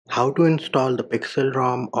How to install the Pixel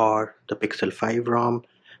ROM or the Pixel 5 ROM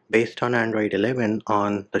based on Android 11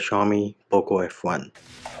 on the Xiaomi Poco F1.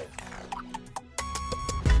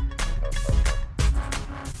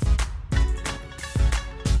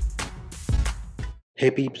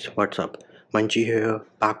 Hey peeps, what's up? Munchie here,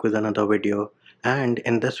 back with another video, and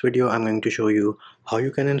in this video I'm going to show you how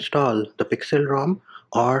you can install the Pixel ROM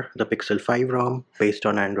or the Pixel 5 ROM based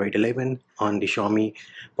on Android 11 on the Xiaomi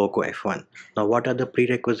Poco F1. Now what are the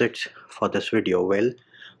prerequisites for this video? Well,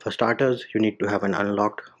 for starters, you need to have an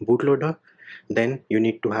unlocked bootloader. Then you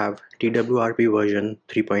need to have TWRP version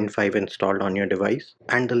 3.5 installed on your device,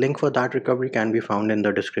 and the link for that recovery can be found in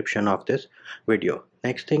the description of this video.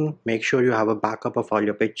 Next thing, make sure you have a backup of all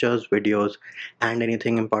your pictures, videos, and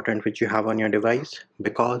anything important which you have on your device,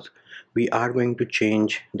 because we are going to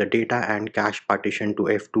change the data and cache partition to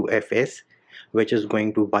F2FS, which is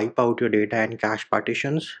going to wipe out your data and cache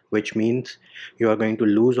partitions, which means you are going to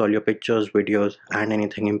lose all your pictures, videos, and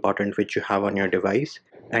anything important which you have on your device.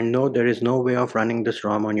 And no, there is no way of running this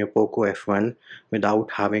ROM on your Poco F1 without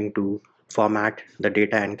having to format the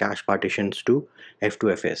data and cache partitions to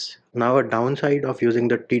F2FS. Now, a downside of using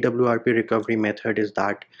the TWRP recovery method is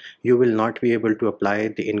that you will not be able to apply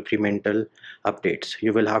the incremental updates.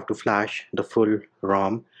 You will have to flash the full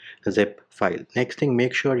ROM zip file. Next thing,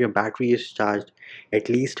 make sure your battery is charged at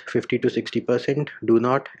least 50 to 60%. Do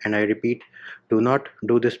not, and I repeat, do not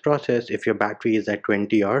do this process if your battery is at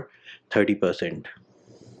 20 or 30%.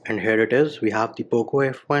 And here it is, we have the Poco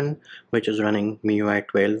F1 which is running MIUI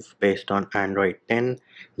 12 based on Android 10.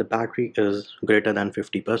 The battery is greater than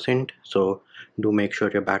 50%, so do make sure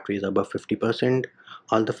your battery is above 50%.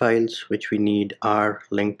 All the files which we need are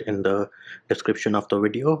linked in the description of the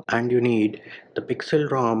video, and you need the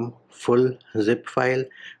PixelRom full zip file.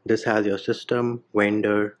 This has your system,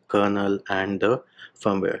 vendor, kernel, and the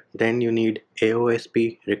firmware. Then you need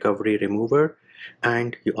AOSP recovery remover,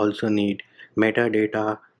 and you also need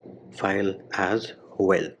metadata file as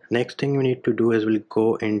well. Next thing you need to do is we'll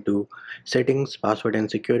go into settings, password and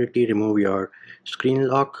security, remove your screen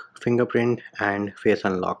lock, fingerprint, and face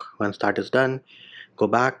unlock. Once that is done, go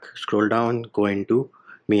back, scroll down, go into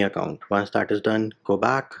Me account. Once that is done, go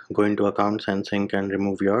back, go into accounts and sync and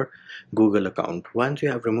remove your Google account. Once you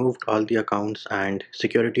have removed all the accounts and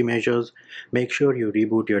security measures, make sure you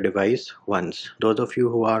reboot your device once. Those of you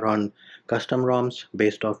who are on custom ROMs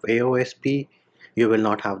based off AOSP, you will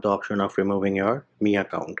not have the option of removing your Me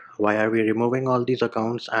account. Why are we removing all these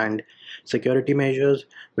accounts and security measures?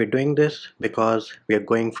 We're doing this because we are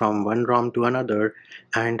going from one ROM to another,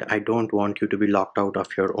 and I don't want you to be locked out of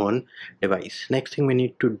your own device. Next thing we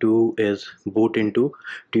need to do is boot into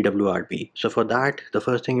TWRP. So for that, the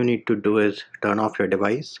first thing you need to do is turn off your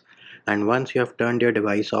device, and once you have turned your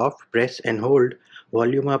device off, press and hold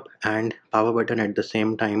volume up and power button at the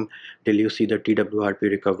same time till you see the TWRP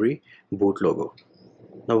recovery boot logo.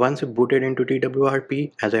 Now once you booted into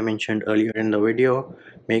TWRP, as I mentioned earlier in the video,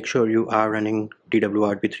 make sure you are running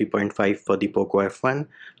TWRP 3.5 for the Poco F1.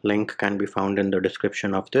 Link can be found in the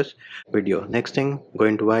description of this video. Next thing, go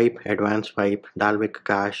into wipe, advanced wipe, Dalvik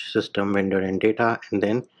cache, system, vendor and data, and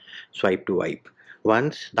then swipe to wipe.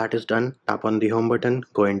 Once that is done, tap on the home button,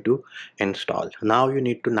 go into install. Now you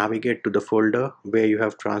need to navigate to the folder where you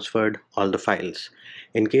have transferred all the files.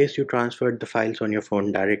 In case you transferred the files on your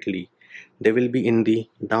phone directly, they will be in the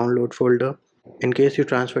download folder. In case you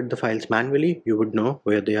transferred the files manually, you would know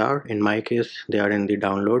where they are. In my case, they are in the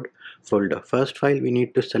download folder. First file we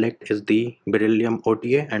need to select is the Beryllium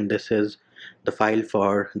OTA, and this is the file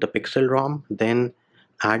for the Pixel ROM. Then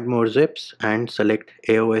add more zips and select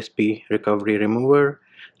AOSP recovery remover,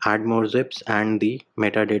 add more zips and the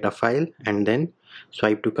metadata file, and then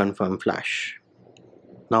swipe to confirm flash.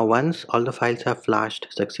 Now once all the files have flashed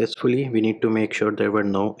successfully, we need to make sure there were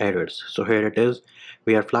no errors. So here it is,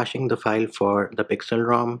 we are flashing the file for the Pixel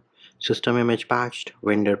ROM, system image patched,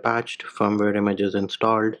 vendor patched, firmware images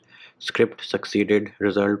installed, script succeeded,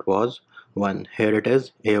 result was 1. Here it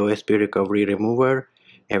is, AOSP recovery remover,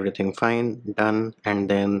 everything fine, done, and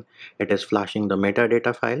then it is flashing the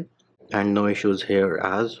metadata file, and no issues here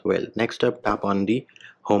as well. Next up, tap on the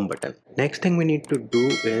home button. Next thing we need to do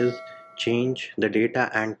is change the data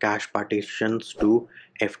and cache partitions to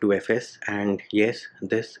F2FS, and yes,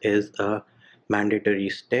 this is a mandatory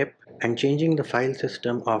step, and changing the file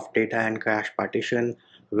system of data and cache partition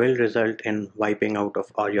will result in wiping out of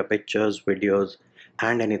all your pictures, videos,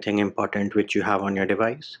 and anything important which you have on your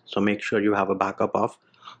device. So make sure you have a backup of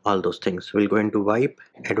all those things. We'll go into wipe,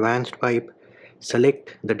 advanced wipe,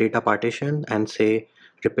 select the data partition and say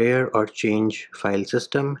repair or change file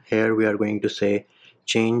system. Here we are going to say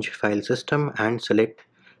change file system and select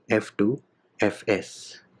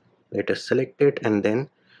F2FS. let us select it and then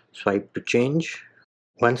swipe to change.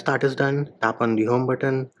 Once that is done, tap on the home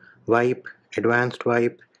button, wipe, advanced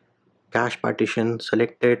wipe, cache partition,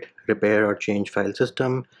 select it, repair or change file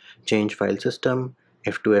system,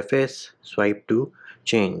 F2FS, swipe to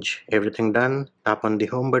change. Everything done, tap on the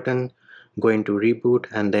home button, go into reboot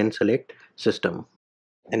and then select system.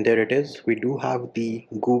 And there it is. We do have the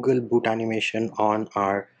Google boot animation on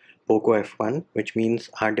our Poco F1, which means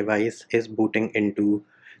our device is booting into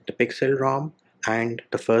the PixelRom, and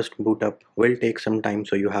the first boot up will take some time,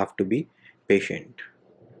 so you have to be patient.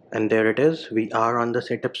 And there it is. We are on the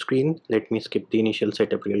setup screen. Let me skip the initial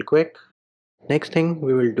setup real quick. Next thing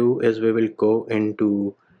we will do is we will go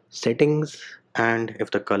into settings, and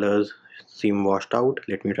if the colors seem washed out,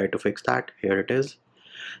 let me try to fix that. Here it is.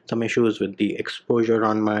 Some issues with the exposure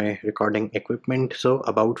on my recording equipment. So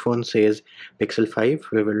about phone says Pixel 5.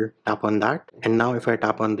 We will tap on that, and now if I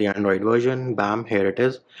tap on the Android version, bam, here it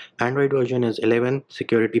is. Android version is 11.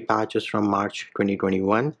 Security patch is from March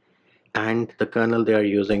 2021, and the kernel they are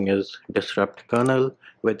using is Disrupt kernel.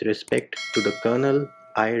 With respect to the kernel,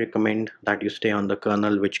 I recommend that you stay on the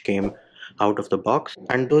kernel which came out of the box.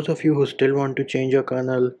 And those of you who still want to change your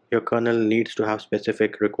kernel needs to have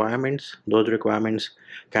specific requirements. Those requirements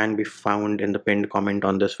can be found in the pinned comment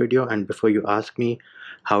on this video. And before you ask me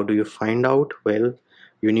how do you find out, well,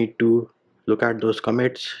 you need to look at those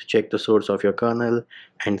commits, check the source of your kernel,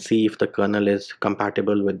 and see if the kernel is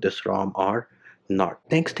compatible with this ROM or not.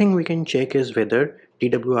 Next thing we can check is whether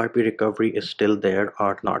TWRP recovery is still there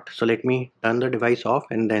or not. So let me turn the device off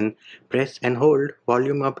and then press and hold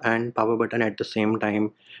volume up and power button at the same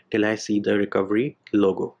time till I see the recovery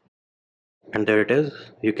logo. And there it is.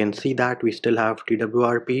 You can see that we still have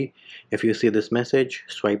TWRP. If you see this message,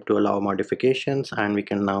 swipe to allow modifications and we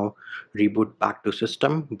can now reboot back to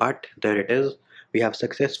system. But there it is. We have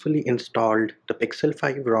successfully installed the Pixel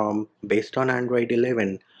 5 ROM based on Android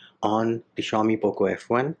 11 on the Xiaomi Poco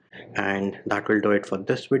F1, and that will do it for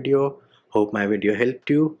this video. Hope my video helped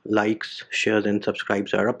you. Likes, shares and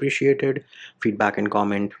subscribes are appreciated. Feedback and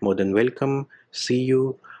comment more than welcome. See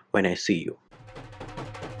you when I see you.